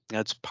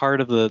That's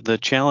part of the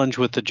challenge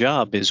with the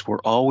job is we're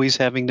always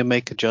having to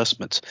make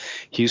adjustments.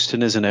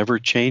 Houston is an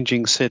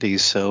ever-changing city,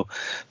 so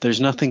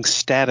there's nothing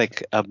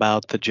static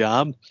about the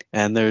job,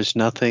 and there's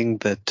nothing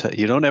that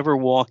you don't ever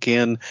walk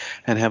in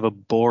and have a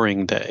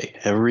boring day.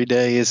 Every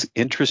day is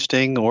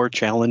interesting or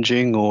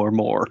challenging or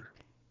more.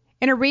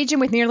 In a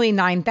region with nearly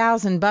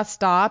 9,000 bus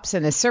stops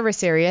and a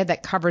service area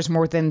that covers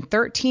more than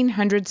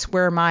 1,300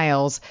 square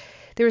miles,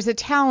 there is a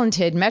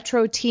talented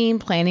Metro team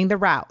planning the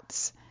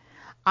routes.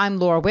 I'm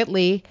Laura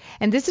Whitley,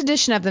 and this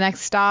edition of The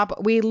Next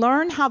Stop, we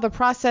learn how the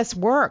process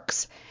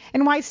works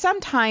and why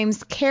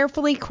sometimes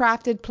carefully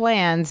crafted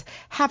plans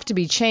have to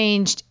be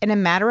changed in a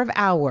matter of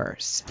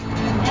hours.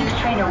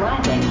 Next train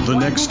arriving. The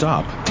Next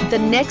Stop. The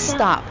Next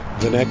Stop.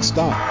 The Next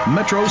Stop.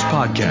 Metro's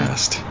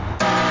podcast.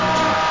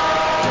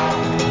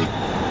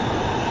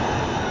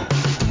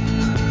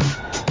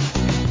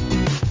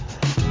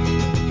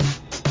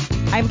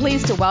 I'm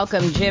pleased to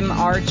welcome Jim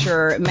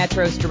Archer,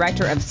 Metro's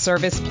Director of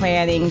Service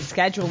Planning,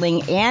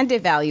 Scheduling, and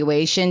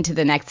Evaluation to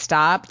The Next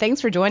Stop. Thanks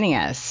for joining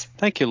us.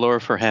 Thank you, Laura,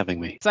 for having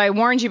me. So I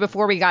warned you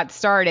before we got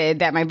started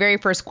that my very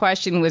first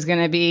question was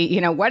going to be,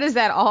 what does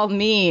that all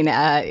mean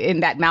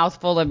in that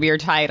mouthful of your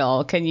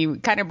title? Can you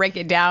kind of break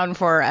it down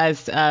for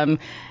us,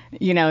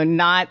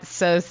 not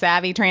so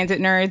savvy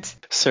transit nerds?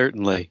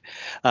 Certainly.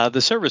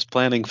 The service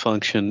planning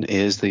function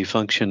is the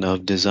function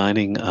of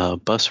designing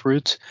bus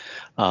routes,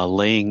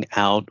 laying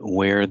out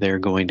where they're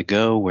going to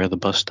go, where the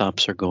bus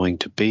stops are going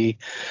to be.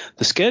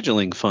 The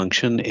scheduling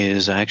function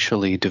is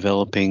actually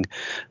developing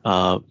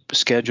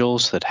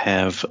schedules that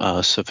have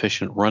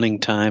sufficient running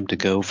time to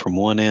go from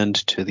one end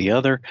to the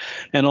other,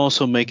 and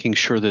also making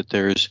sure that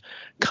there's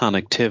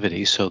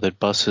connectivity so that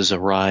buses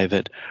arrive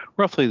at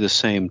roughly the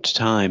same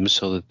time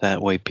so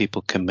that way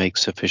people can make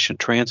sufficient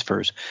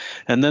transfers.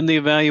 And then the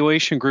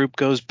evaluation group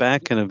goes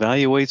back and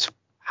evaluates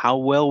how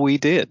well we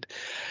did.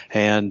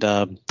 And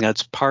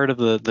that's part of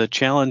the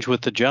challenge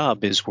with the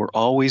job is we're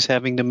always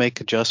having to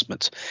make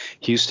adjustments.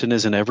 Houston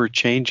is an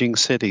ever-changing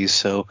city,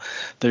 so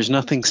there's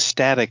nothing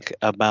static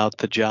about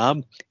the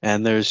job,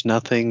 and there's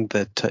nothing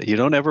that you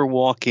don't ever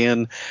walk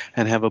in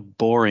and have a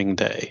boring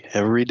day.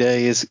 Every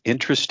day is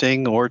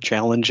interesting or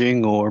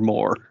challenging or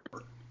more.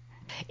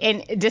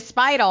 And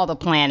despite all the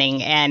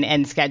planning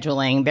and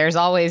scheduling, there's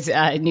always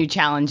new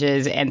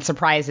challenges and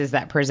surprises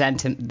that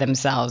present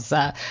themselves.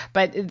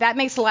 But that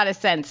makes a lot of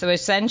sense. So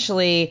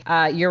essentially,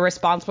 you're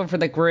responsible for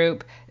the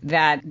group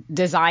that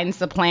designs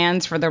the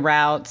plans for the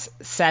routes,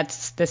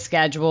 sets the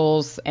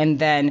schedules, and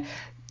then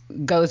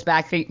goes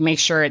back to make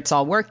sure it's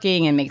all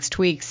working and makes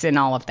tweaks and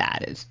all of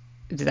that.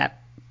 Did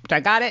I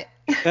got it?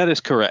 That is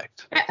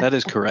correct. That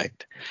is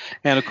correct.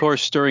 And of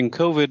course, during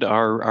COVID,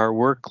 our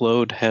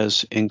workload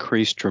has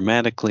increased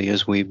dramatically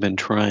as we've been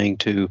trying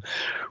to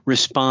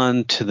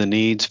respond to the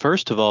needs,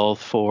 first of all,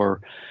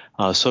 for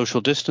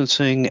social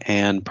distancing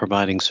and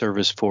providing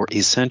service for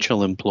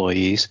essential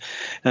employees,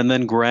 and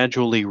then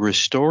gradually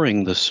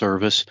restoring the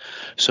service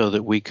so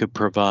that we could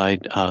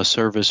provide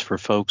service for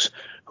folks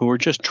who are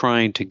just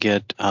trying to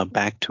get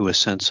back to a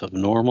sense of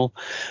normal,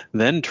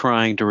 then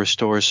trying to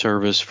restore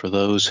service for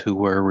those who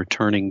were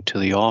returning to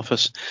the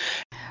office.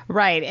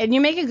 Right. And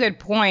you make a good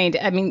point.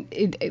 I mean,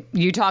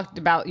 you're talking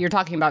about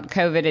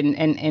COVID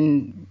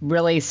and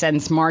really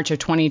since March of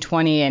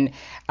 2020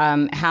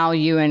 and how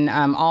you and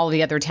all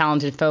the other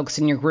talented folks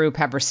in your group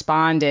have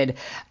responded.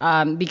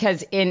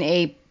 Because in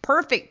a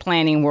perfect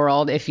planning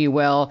world, if you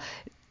will,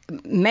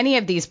 many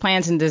of these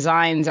plans and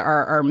designs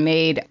are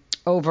made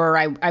over,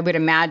 I would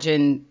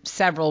imagine,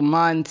 several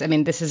months. I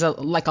mean, this is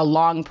like a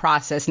long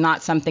process,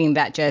 not something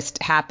that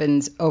just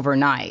happens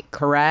overnight,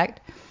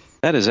 correct?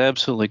 That is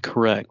absolutely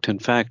correct. In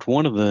fact,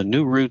 one of the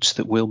new routes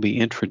that we'll be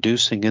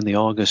introducing in the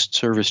August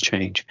service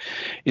change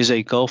is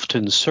a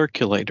Gulfton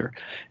circulator.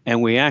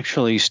 And we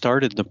actually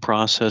started the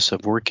process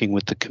of working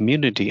with the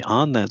community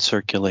on that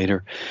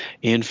circulator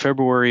in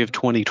February of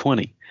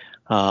 2020.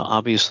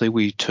 Obviously,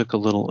 we took a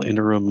little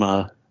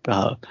interim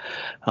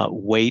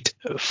wait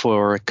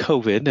for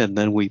COVID, and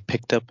then we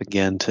picked up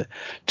again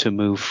to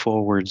move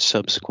forward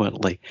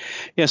subsequently.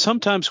 Yeah,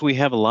 sometimes we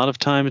have a lot of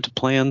time to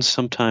plan,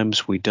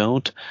 sometimes we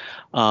don't.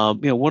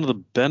 One of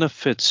the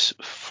benefits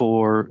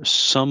for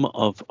some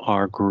of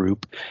our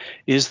group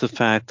is the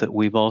fact that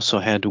we've also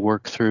had to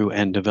work through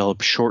and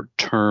develop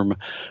short-term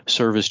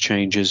service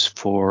changes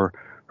for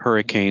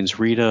Hurricanes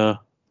Rita,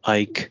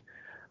 Ike,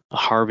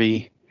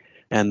 Harvey,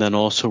 and then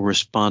also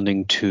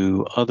responding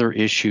to other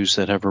issues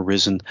that have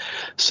arisen,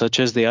 such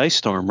as the ice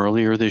storm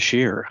earlier this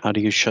year. How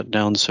do you shut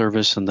down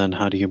service, and then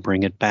how do you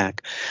bring it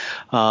back?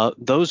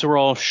 Those are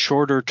all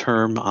shorter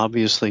term.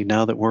 Obviously,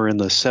 now that we're in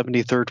the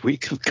 73rd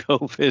week of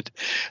COVID,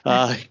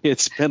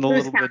 it's been a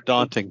little bit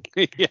daunting.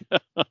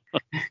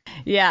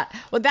 Yeah,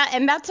 well,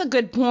 that's a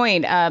good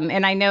point.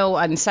 And I know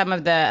on some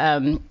of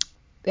the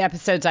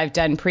episodes I've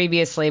done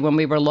previously, when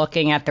we were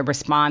looking at the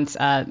response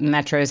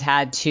Metro's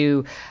had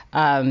to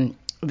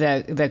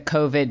the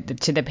COVID,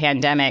 to the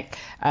pandemic,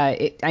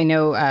 I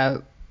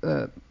know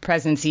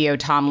President CEO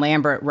Tom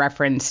Lambert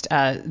referenced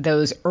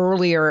those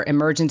earlier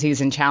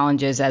emergencies and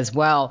challenges as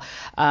well.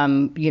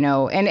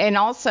 And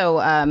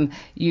also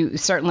you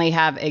certainly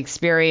have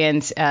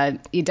experience.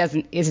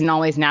 Isn't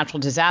always natural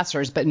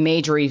disasters, but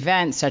major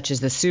events such as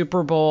the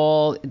Super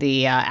Bowl,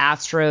 the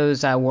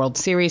Astros World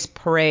Series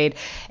parade,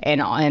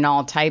 and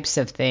all types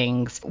of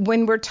things.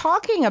 When we're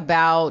talking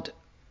about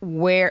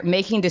where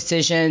making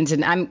decisions,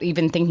 and I'm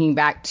even thinking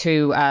back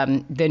to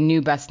the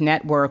new bus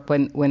network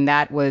when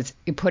that was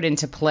put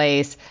into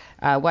place,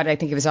 what I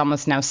think it was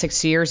almost now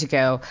 6 years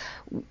ago.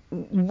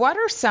 What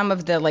are some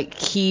of the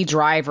key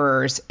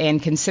drivers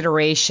and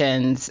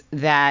considerations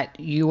that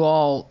you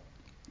all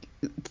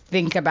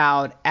think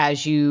about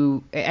as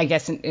you, I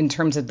guess, in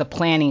terms of the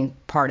planning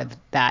part of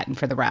that and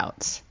for the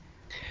routes?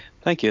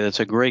 Thank you. That's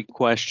a great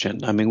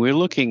question. I mean, we're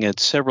looking at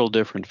several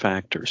different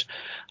factors.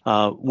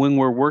 When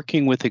we're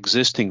working with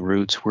existing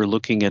routes, we're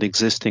looking at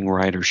existing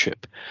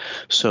ridership.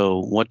 So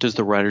what does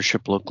the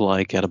ridership look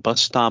like at a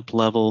bus stop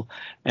level,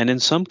 and in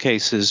some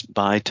cases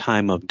by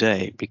time of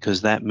day,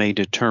 because that may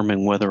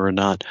determine whether or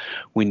not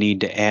we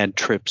need to add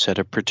trips at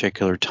a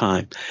particular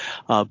time.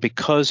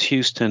 Because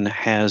Houston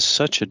has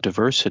such a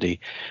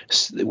diversity,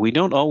 we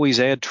don't always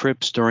add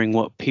trips during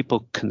what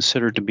people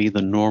consider to be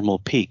the normal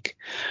peak.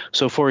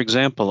 So, for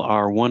example,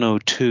 our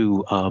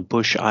 102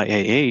 Bush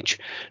IAH,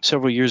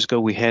 several years ago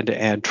we had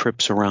to add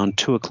trips around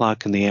 2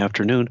 o'clock in the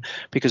afternoon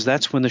because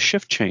that's when the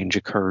shift change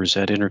occurs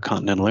at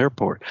Intercontinental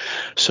Airport.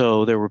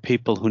 So there were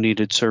people who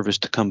needed service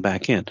to come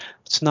back in.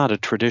 It's not a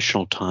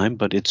traditional time,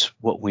 but it's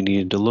what we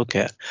needed to look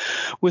at.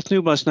 With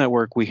New Bus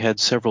Network, we had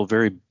several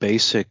very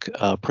basic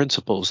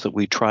principles that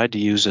we tried to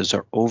use as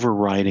our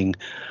overriding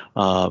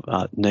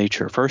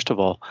nature. First of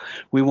all,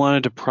 we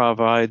wanted to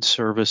provide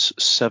service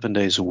 7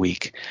 days a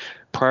week.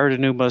 Prior to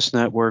New Bus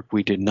Network,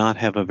 we did not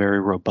have a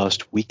very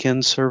robust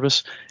weekend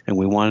service, and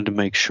we wanted to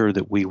make sure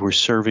that we were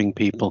serving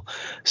people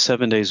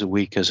 7 days a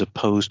week as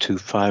opposed to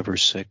 5 or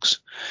 6.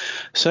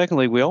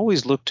 Secondly, we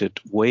always looked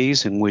at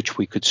ways in which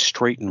we could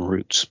straighten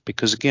routes,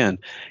 because again,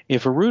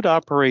 if a route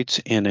operates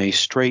in a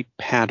straight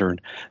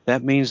pattern,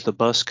 that means the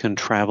bus can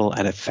travel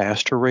at a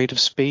faster rate of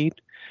speed.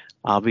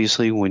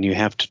 Obviously, when you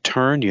have to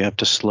turn, you have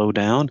to slow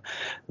down.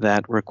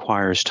 That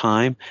requires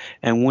time.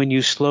 And when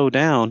you slow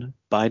down,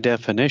 by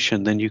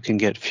definition, then you can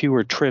get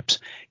fewer trips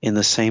in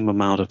the same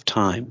amount of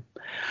time.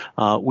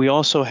 We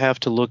also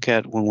have to look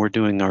at, when we're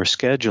doing our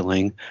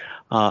scheduling,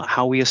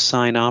 how we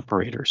assign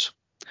operators.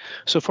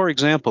 So, for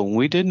example, when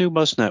we did New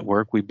Bus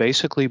Network, we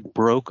basically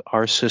broke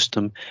our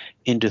system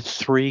into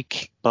 3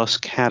 bus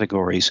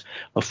categories.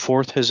 A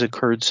fourth has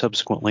occurred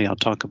subsequently. I'll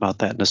talk about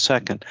that in a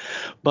second.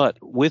 But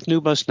with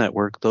New Bus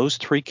Network, those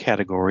 3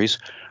 categories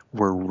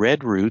were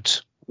red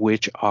routes,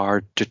 which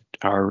are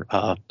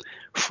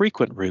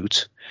frequent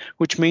routes,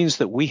 which means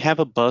that we have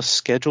a bus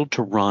scheduled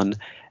to run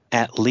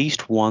at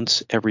least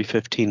once every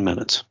 15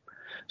 minutes.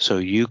 So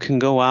you can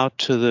go out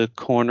to the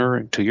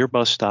corner to your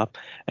bus stop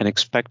and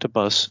expect a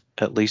bus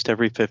at least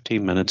every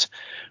 15 minutes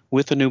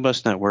with the New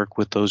Bus Network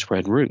with those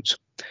red routes.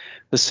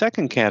 The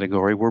second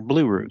category were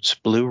blue routes.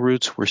 Blue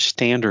routes were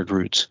standard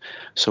routes.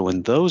 So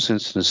in those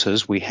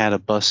instances, we had a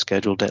bus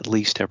scheduled at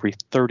least every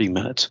 30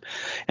 minutes.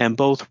 And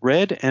both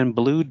red and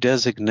blue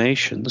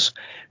designations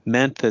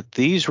meant that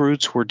these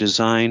routes were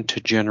designed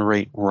to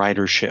generate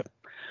ridership.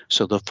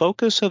 So the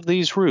focus of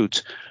these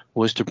routes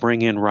was to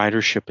bring in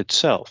ridership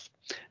itself.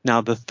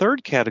 Now, the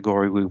third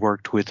category we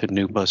worked with in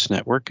New Bus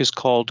Network is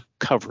called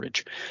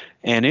coverage,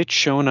 and it's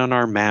shown on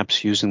our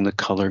maps using the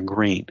color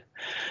green.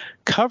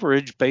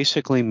 Coverage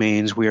basically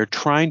means we are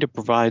trying to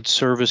provide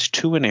service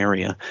to an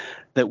area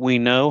that we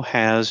know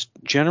has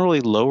generally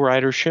low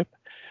ridership,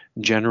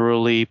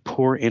 generally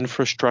poor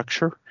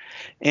infrastructure,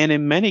 and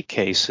in many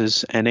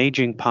cases, an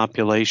aging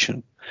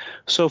population.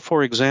 So,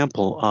 for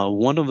example,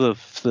 one of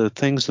the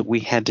things that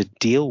we had to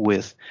deal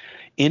with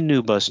in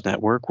New Bus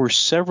Network were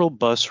several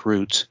bus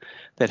routes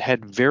that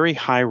had very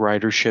high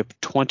ridership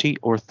 20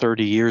 or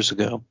 30 years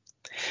ago.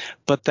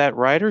 But that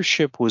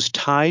ridership was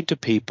tied to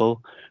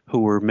people who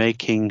were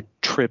making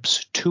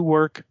trips to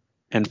work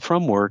and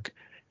from work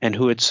and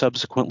who had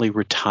subsequently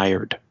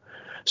retired.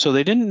 So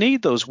they didn't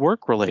need those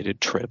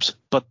work-related trips,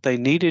 but they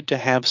needed to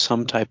have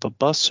some type of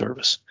bus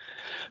service.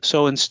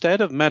 So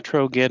instead of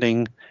Metro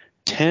getting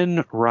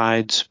 10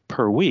 rides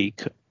per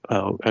week,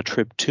 a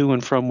trip to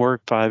and from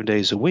work 5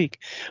 days a week,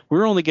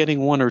 we're only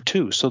getting 1 or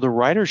 2. So the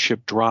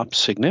ridership dropped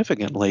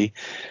significantly.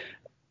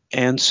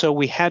 And so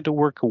we had to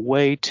work a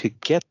way to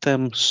get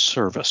them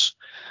service.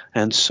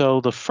 And so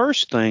the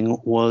first thing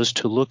was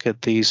to look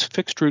at these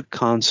fixed route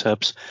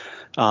concepts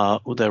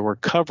that were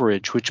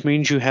coverage, which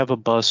means you have a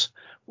bus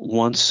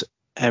once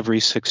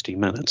every 60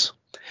 minutes.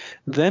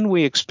 Then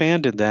we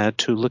expanded that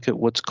to look at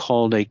what's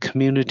called a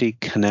community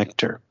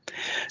connector.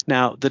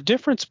 Now, the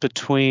difference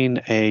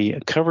between a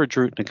coverage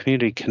route and a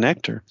community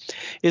connector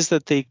is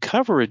that the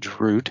coverage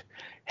route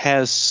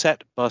has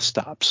set bus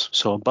stops.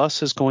 So a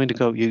bus is going to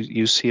go,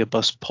 you see a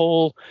bus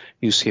pole,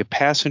 you see a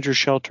passenger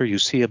shelter, you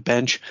see a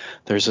bench.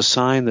 There's a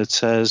sign that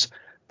says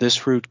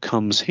this route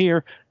comes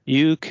here,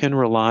 you can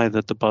rely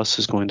that the bus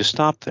is going to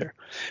stop there.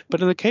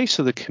 But in the case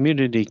of the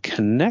Community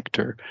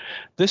Connector,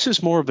 this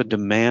is more of a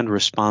demand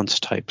response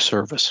type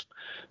service.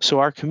 So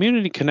our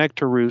Community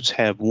Connector routes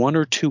have 1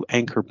 or 2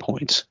 anchor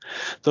points.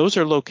 Those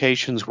are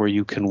locations where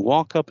you can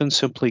walk up and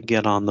simply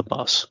get on the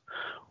bus.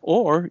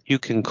 Or you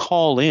can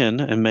call in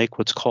and make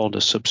what's called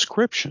a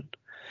subscription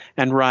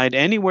and ride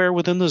anywhere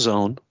within the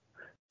zone,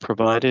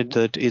 provided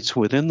that it's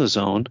within the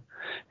zone,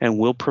 and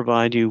we'll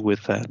provide you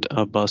with that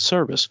bus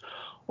service.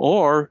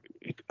 Or,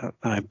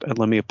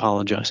 let me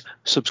apologize,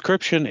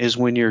 subscription is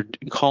when you're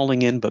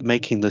calling in but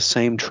making the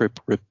same trip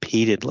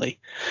repeatedly.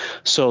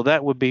 So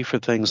that would be for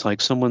things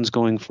like someone's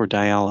going for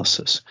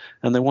dialysis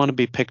and they want to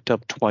be picked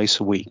up twice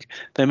a week.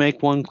 They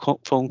make one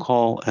phone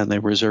call and they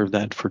reserve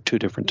that for 2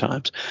 different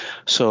times.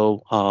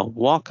 So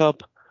walk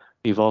up,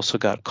 you've also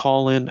got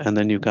call in, and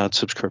then you've got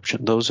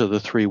subscription. Those are the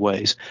 3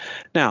 ways.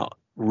 Now,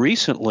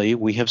 recently,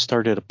 we have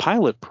started a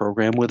pilot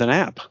program with an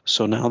app.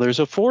 So now there's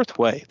a 4th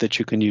way that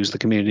you can use the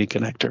Community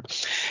Connector.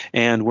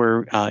 And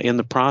we're in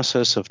the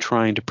process of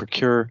trying to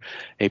procure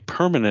a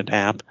permanent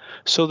app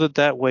so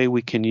that way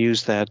we can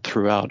use that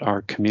throughout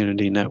our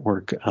community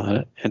network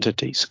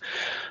entities.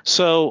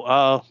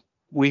 So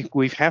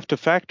we have to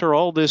factor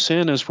all this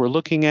in as we're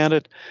looking at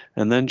it.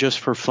 And then just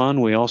for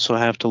fun, we also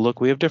have to look.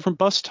 We have different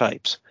bus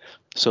types.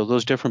 So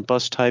those different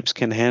bus types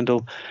can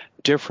handle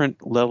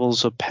different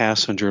levels of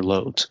passenger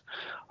loads.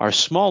 Our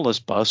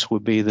smallest bus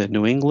would be the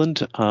New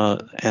England,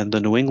 and the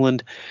New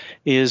England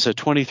is a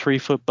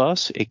 23-foot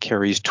bus. It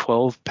carries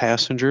 12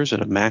 passengers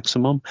at a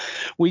maximum.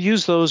 We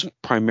use those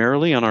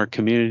primarily on our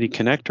Community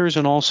Connectors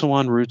and also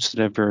on routes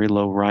that have very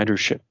low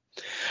ridership.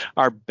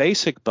 Our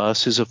basic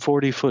bus is a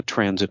 40-foot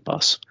transit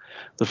bus.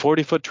 The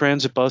 40-foot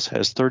transit bus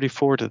has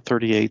 34 to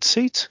 38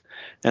 seats,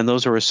 and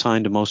those are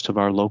assigned to most of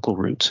our local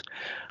routes.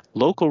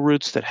 Local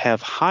routes that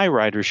have high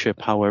ridership,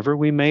 however,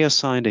 we may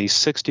assign a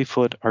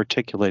 60-foot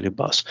articulated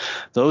bus.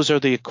 Those are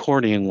the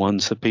accordion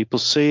ones that people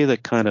see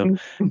that kind of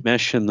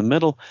mesh in the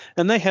middle,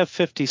 and they have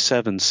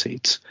 57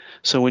 seats.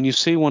 So when you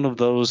see one of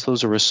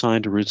those are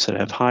assigned to routes that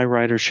have high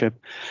ridership.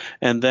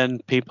 And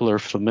then people are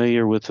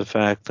familiar with the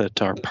fact that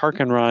our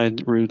park and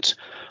ride routes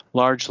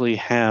largely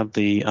have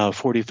the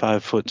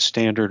 45-foot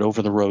standard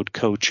over-the-road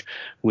coach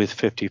with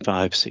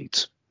 55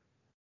 seats.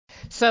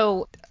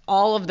 So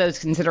all of those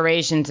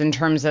considerations in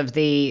terms of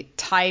the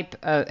type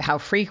of how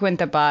frequent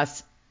the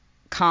bus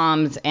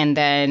comes and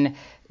then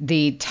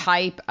the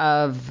type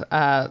of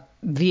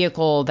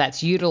vehicle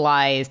that's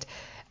utilized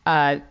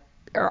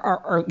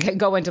or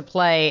go into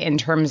play in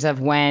terms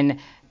of when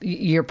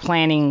you're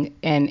planning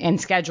and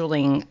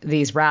scheduling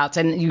these routes.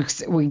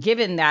 And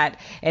given that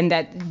and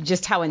that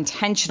just how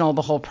intentional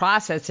the whole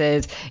process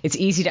is, it's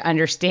easy to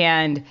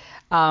understand,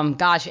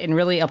 and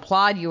really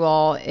applaud you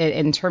all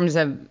in terms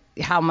of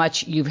how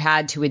much you've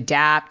had to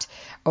adapt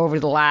over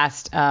the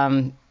last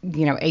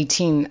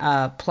 18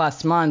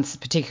 plus months,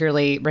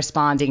 particularly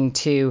responding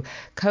to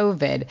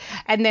COVID.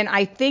 And then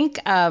I think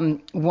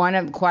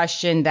one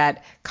question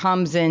that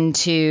comes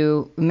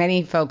into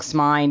many folks'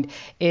 mind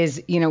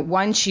is,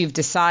 once you've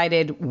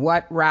decided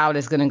what route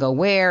is going to go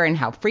where and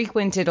how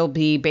frequent it'll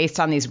be based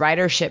on these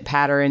ridership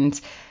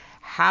patterns,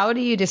 how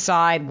do you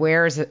decide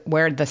where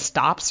the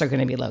stops are going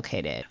to be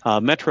located?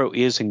 Metro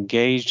is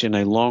engaged in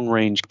a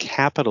long-range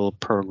capital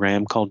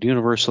program called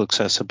Universal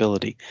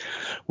Accessibility,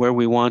 where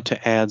we want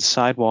to add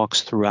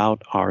sidewalks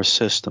throughout our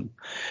system.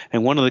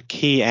 And one of the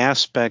key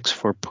aspects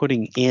for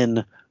putting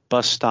in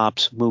bus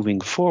stops moving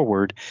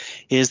forward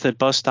is that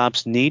bus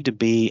stops need to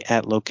be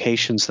at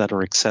locations that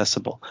are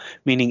accessible,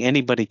 meaning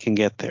anybody can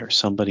get there.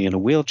 Somebody in a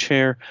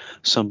wheelchair,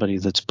 somebody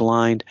that's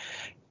blind.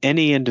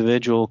 Any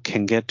individual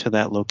can get to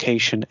that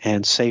location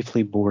and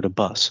safely board a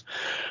bus.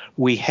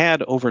 We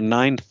had over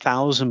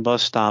 9,000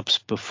 bus stops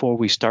before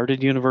we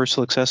started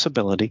Universal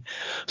Accessibility.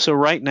 So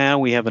right now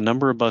we have a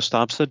number of bus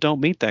stops that don't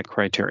meet that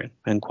criterion.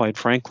 And quite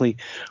frankly,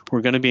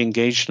 we're going to be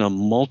engaged in a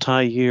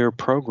multi-year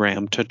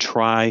program to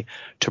try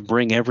to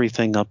bring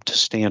everything up to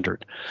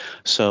standard.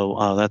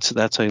 So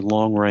that's a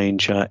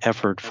long-range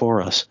effort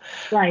for us.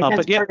 Right.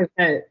 That's part of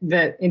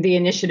the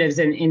initiatives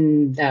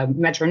in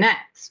Metro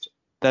Next.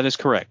 That is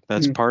correct.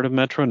 That's part of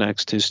Metro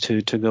Next is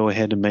to go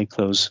ahead and make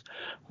those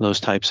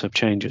types of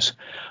changes.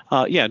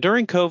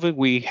 During COVID,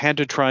 we had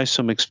to try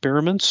some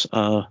experiments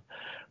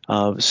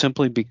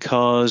simply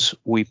because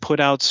we put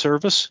out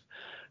service.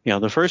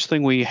 The first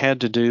thing we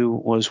had to do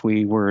was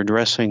we were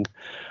addressing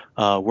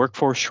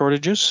workforce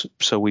shortages.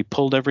 So we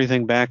pulled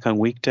everything back on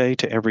weekday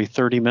to every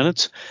 30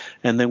 minutes,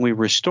 and then we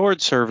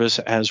restored service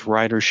as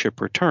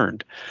ridership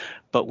returned.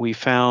 But we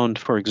found,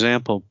 for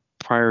example,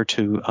 prior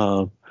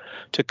to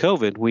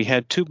COVID, we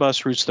had 2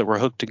 bus routes that were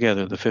hooked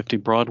together, the 50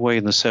 Broadway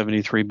and the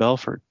 73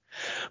 Belford.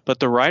 But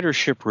the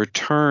ridership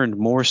returned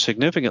more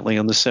significantly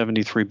on the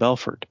 73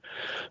 Belford.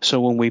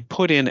 So when we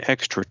put in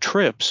extra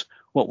trips,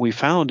 what we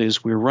found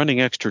is we were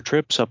running extra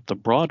trips up the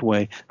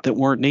Broadway that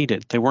weren't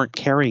needed. They weren't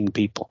carrying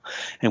people.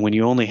 And when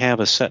you only have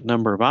a set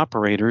number of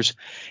operators,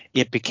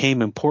 it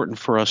became important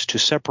for us to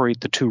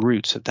separate the two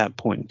routes at that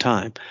point in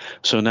time.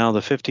 So now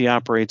the 50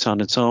 operates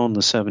on its own,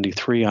 the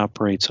 73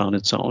 operates on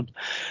its own.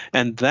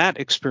 And that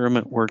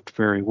experiment worked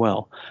very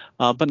well.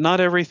 But not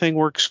everything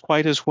works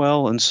quite as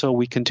well, and so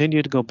we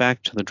continue to go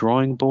back to the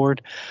drawing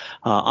board.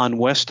 On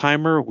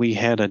Westheimer, we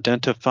had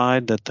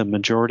identified that the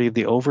majority of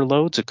the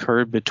overloads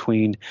occurred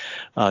between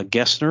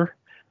Gessner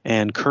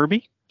and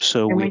Kirby.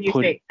 So and we when you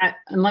put. Say,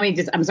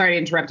 I'm sorry to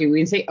interrupt you. When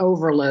you say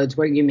overloads,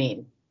 what do you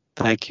mean?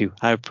 Thank you.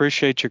 I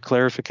appreciate your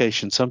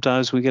clarification.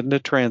 Sometimes we get into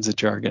transit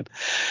jargon.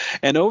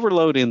 And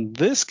overload in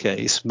this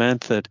case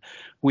meant that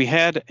we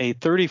had a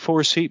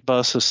 34-seat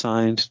bus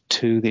assigned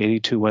to the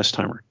 82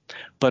 Westheimer.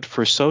 But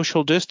for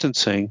social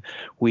distancing,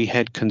 we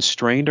had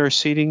constrained our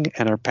seating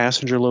and our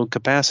passenger load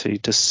capacity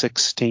to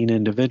 16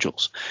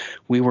 individuals.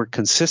 We were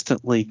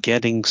consistently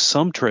getting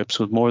some trips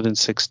with more than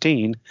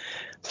 16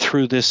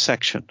 through this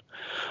section.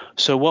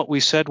 So what we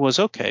said was,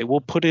 okay,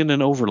 we'll put in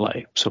an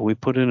overlay. So we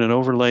put in an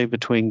overlay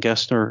between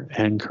Gessner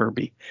and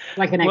Kirby.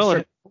 Like an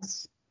extra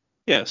bus?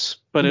 Yes,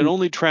 but it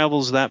only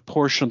travels that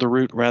portion of the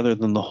route rather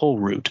than the whole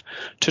route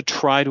to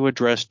try to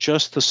address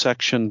just the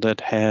section that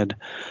had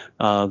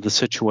the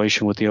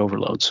situation with the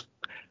overloads.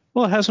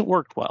 Well, it hasn't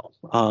worked well.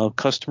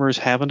 Customers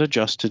haven't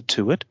adjusted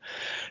to it.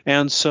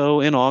 And so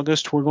in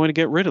August, we're going to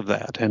get rid of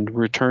that and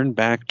return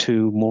back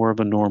to more of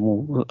a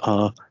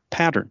normal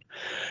pattern.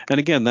 And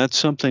again, that's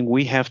something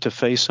we have to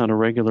face on a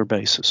regular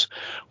basis.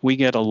 We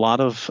get a lot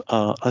of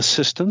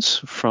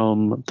assistance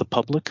from the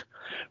public,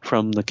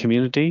 from the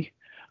community,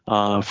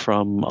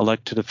 from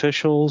elected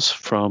officials,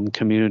 from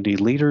community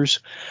leaders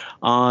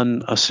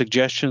on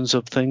suggestions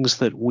of things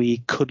that we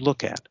could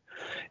look at.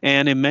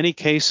 And in many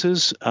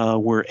cases,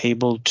 we're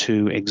able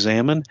to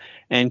examine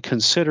and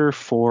consider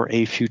for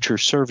a future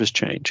service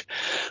change.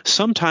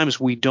 Sometimes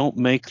we don't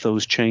make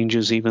those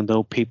changes even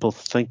though people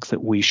think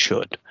that we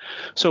should.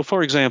 So,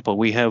 for example,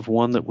 we have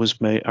one that was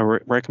made, a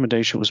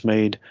recommendation was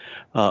made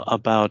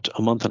about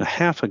a month and a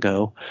half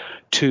ago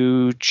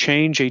to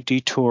change a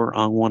detour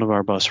on one of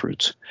our bus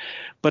routes.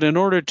 But in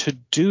order to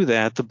do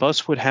that, the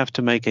bus would have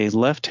to make a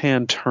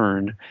left-hand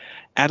turn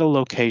at a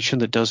location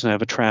that doesn't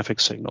have a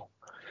traffic signal,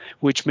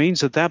 which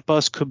means that that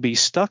bus could be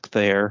stuck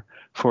there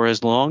for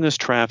as long as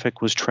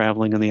traffic was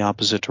traveling in the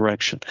opposite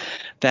direction.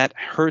 That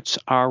hurts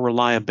our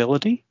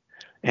reliability,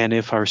 and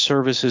if our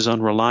service is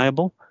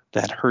unreliable,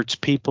 that hurts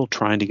people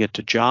trying to get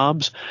to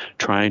jobs,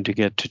 trying to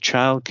get to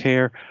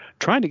childcare,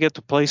 trying to get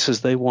to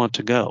places they want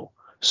to go.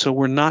 So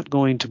we're not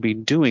going to be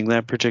doing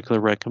that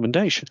particular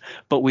recommendation.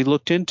 But we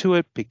looked into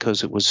it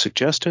because it was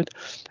suggested,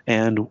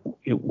 and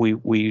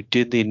we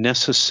did the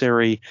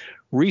necessary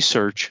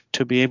research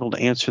to be able to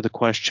answer the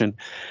question,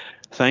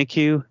 thank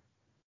you,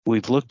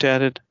 we've looked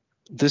at it,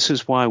 this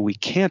is why we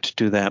can't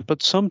do that.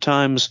 But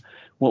sometimes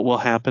what will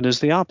happen is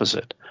the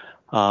opposite.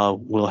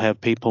 We'll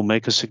have people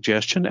make a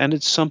suggestion, and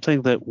it's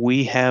something that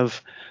we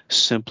have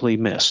simply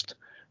missed.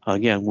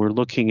 Again, we're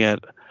looking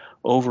at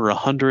over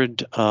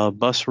 100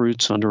 bus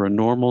routes under a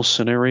normal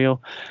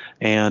scenario,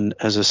 and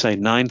as I say,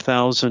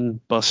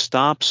 9,000 bus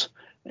stops,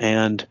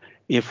 and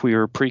if we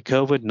were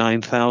pre-COVID,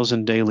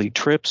 9,000 daily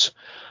trips.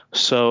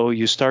 So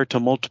you start to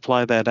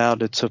multiply that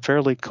out. It's a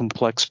fairly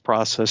complex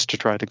process to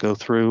try to go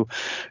through.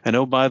 And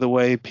oh, by the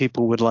way,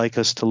 people would like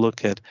us to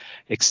look at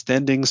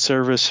extending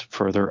service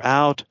further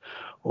out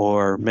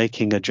or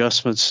making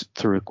adjustments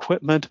through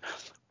equipment,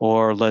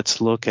 or let's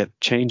look at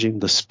changing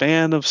the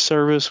span of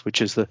service,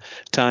 which is the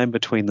time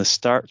between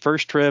the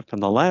first trip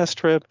and the last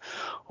trip,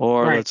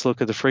 or right. Let's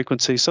look at the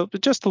frequency. So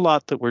just a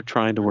lot that we're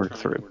trying to work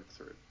through.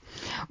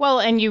 Well,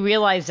 and you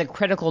realize the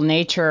critical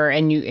nature,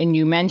 and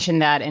you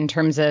mentioned that in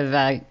terms of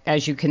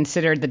as you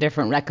considered the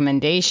different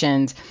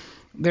recommendations,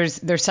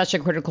 there's such a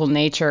critical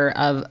nature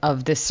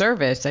of this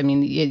service. I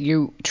mean,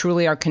 you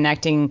truly are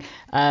connecting,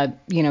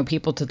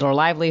 people to their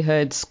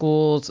livelihoods,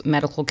 schools,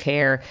 medical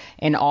care,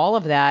 and all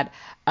of that.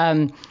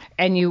 And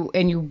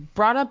you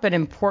brought up an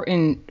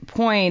important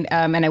point,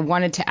 and I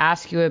wanted to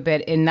ask you a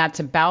bit, and that's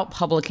about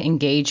public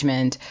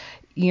engagement.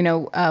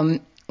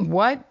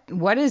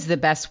 What is the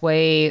best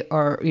way,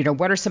 or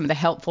what are some of the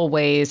helpful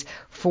ways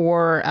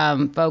for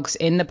folks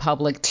in the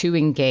public to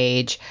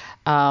engage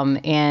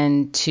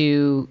and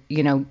to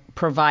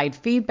provide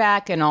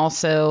feedback and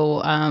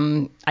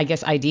also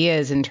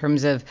ideas in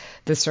terms of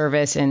the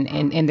service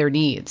and their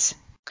needs?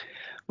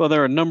 Well,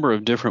 there are a number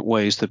of different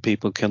ways that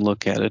people can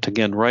look at it.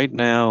 Again, right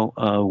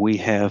now we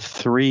have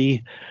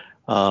 3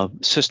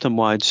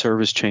 system-wide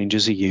service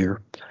changes a year.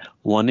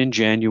 One in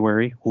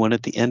January, one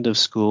at the end of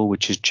school,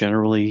 which is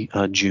generally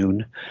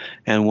June,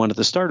 and one at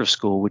the start of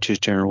school, which is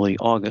generally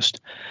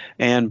August.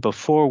 And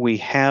before we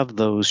have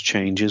those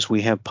changes,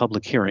 we have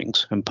public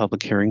hearings, and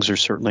public hearings are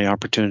certainly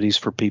opportunities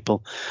for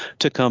people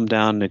to come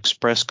down and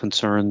express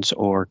concerns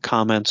or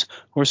comments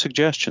or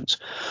suggestions.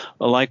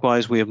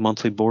 Likewise, we have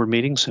monthly board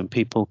meetings, and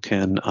people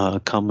can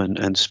come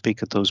and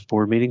speak at those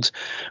board meetings.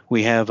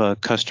 We have a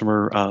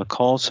customer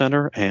call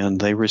center, and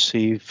they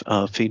receive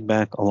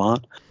feedback a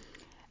lot.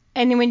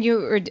 And when you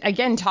were,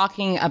 again,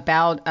 talking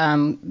about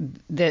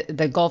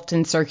the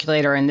Gulfton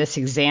Circulator in this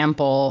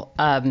example,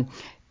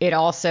 it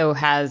also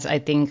has, I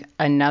think,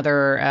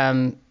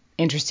 another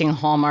interesting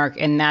hallmark,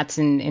 and that's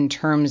in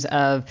terms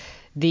of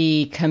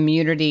the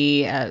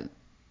community,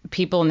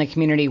 people in the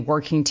community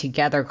working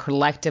together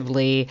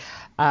collectively,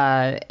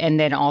 and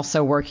then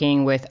also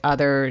working with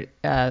other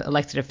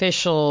elected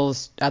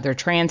officials, other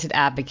transit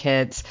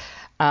advocates,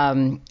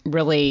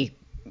 really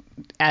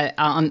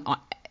on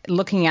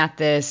looking at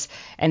this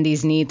and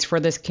these needs for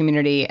this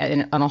community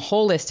on a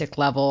holistic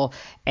level,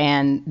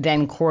 and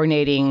then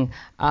coordinating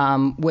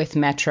with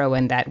Metro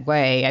in that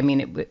way. I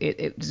mean,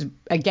 it was,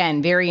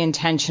 again, very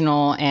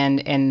intentional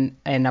and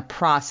a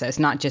process,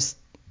 not just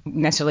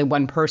necessarily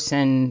one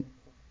person,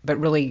 but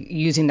really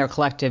using their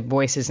collective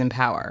voices and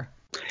power.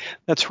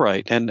 That's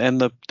right.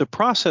 And the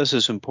process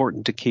is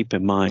important to keep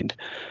in mind.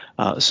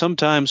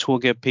 Sometimes we'll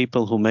get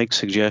people who make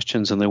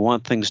suggestions and they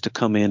want things to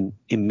come in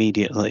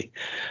immediately.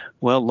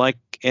 Well, like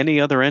any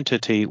other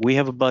entity, we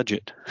have a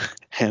budget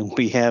and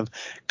we have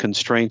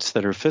constraints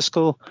that are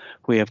fiscal.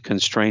 We have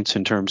constraints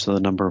in terms of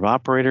the number of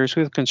operators.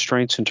 We have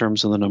constraints in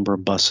terms of the number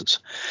of buses.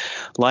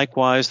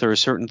 Likewise, there are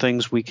certain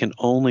things we can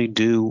only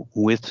do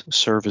with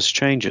service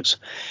changes.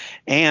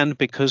 And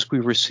because we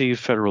receive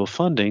federal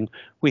funding,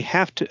 we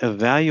have to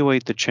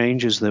evaluate the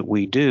changes that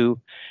we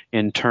do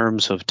in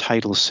terms of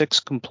Title VI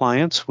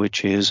compliance,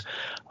 which is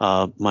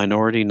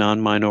minority,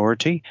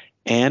 non-minority,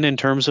 and in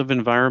terms of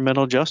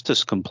environmental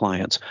justice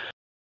compliance.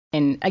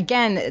 And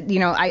again,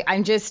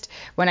 I'm just,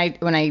 when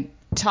I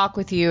talk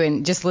with you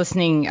and just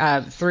listening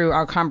through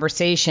our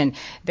conversation,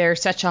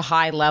 there's such a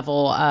high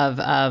level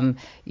of,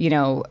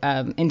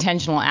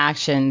 intentional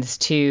actions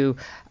to,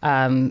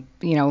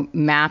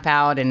 map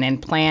out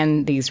and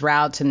plan these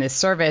routes and this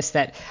service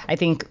that I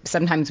think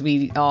sometimes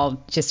we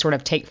all just sort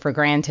of take for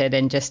granted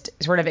and just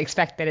sort of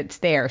expect that it's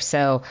there.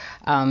 So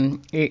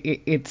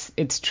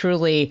it's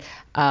truly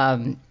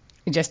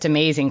just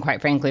amazing, quite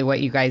frankly,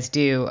 what you guys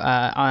do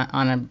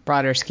on a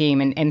broader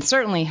scheme, and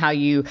certainly how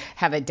you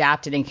have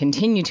adapted and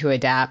continue to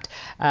adapt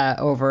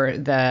over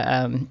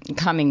the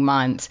coming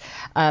months.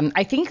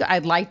 I think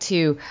I'd like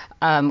to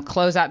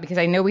close out, because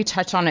I know we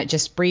touched on it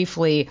just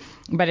briefly,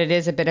 but it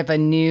is a bit of a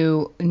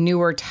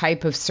newer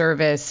type of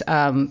service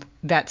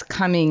that's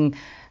coming,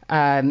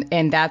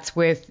 and that's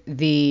with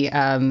the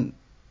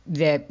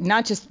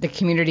not just the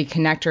community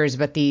connectors,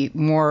 but the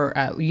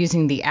more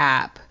using the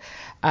app.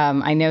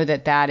 I know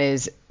that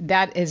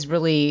is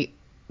really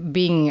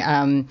being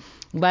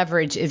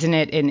leveraged, isn't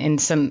it, in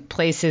some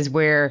places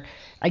where,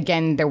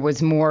 again, there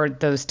was more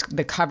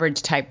the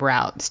coverage type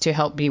routes to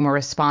help be more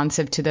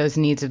responsive to those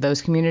needs of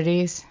those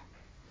communities?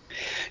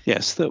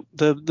 Yes,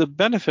 the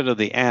benefit of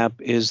the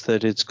app is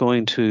that it's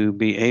going to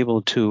be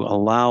able to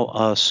allow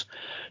us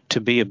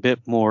to be a bit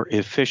more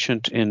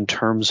efficient in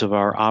terms of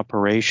our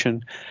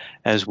operation,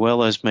 as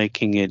well as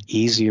making it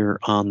easier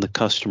on the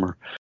customer.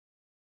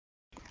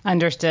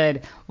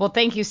 Understood. Well,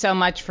 thank you so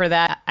much for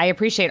that. I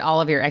appreciate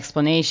all of your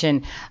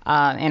explanation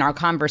in our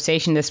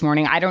conversation this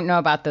morning. I don't know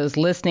about those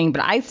listening,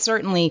 but I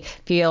certainly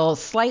feel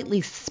slightly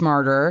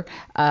smarter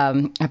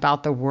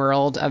about the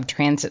world of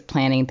transit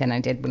planning than I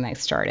did when I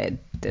started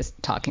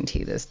talking to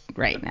you this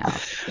right now.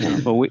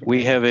 Well,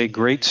 we have a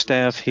great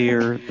staff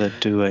here that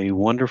do a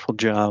wonderful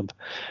job.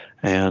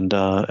 And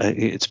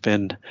it's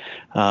been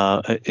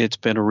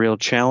a real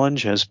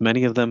challenge, as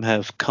many of them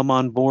have come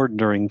on board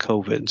during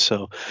COVID.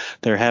 So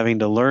they're having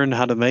to learn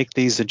how to make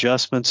these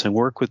adjustments and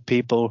work with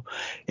people.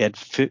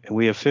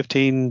 We have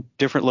 15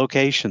 different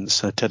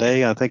locations.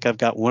 Today, I think I've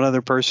got one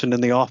other person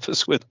in the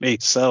office with me.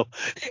 So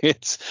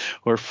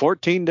we're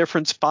 14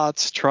 different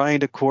spots trying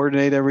to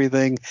coordinate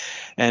everything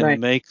and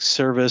make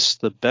service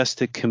the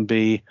best it can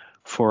be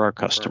for our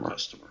customer.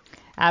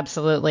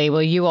 Absolutely.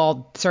 Well, you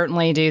all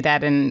certainly do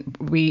that, and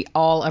we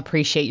all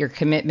appreciate your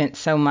commitment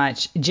so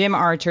much. Jim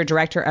Archer,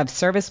 Director of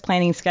Service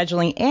Planning,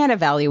 Scheduling, and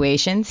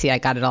Evaluation. See, I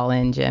got it all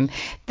in, Jim.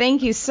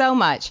 Thank you so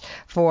much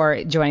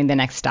for joining The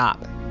Next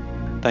Stop.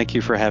 Thank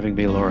you for having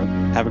me, Laura.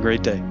 Have a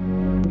great day.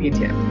 You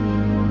too.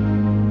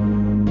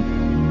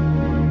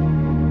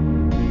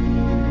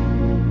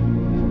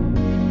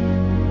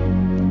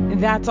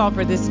 That's all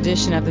for this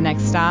edition of The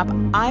Next Stop.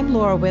 I'm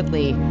Laura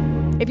Whitley.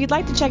 If you'd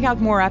like to check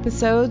out more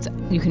episodes,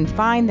 you can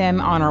find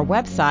them on our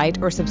website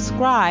or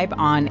subscribe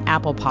on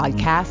Apple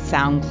Podcasts,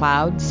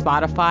 SoundCloud,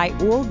 Spotify,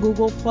 or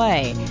Google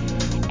Play.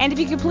 And if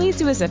you could please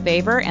do us a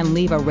favor and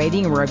leave a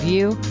rating or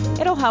review,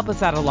 it'll help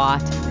us out a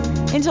lot.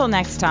 Until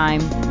next time,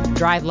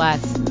 drive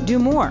less, do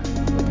more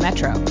with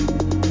Metro.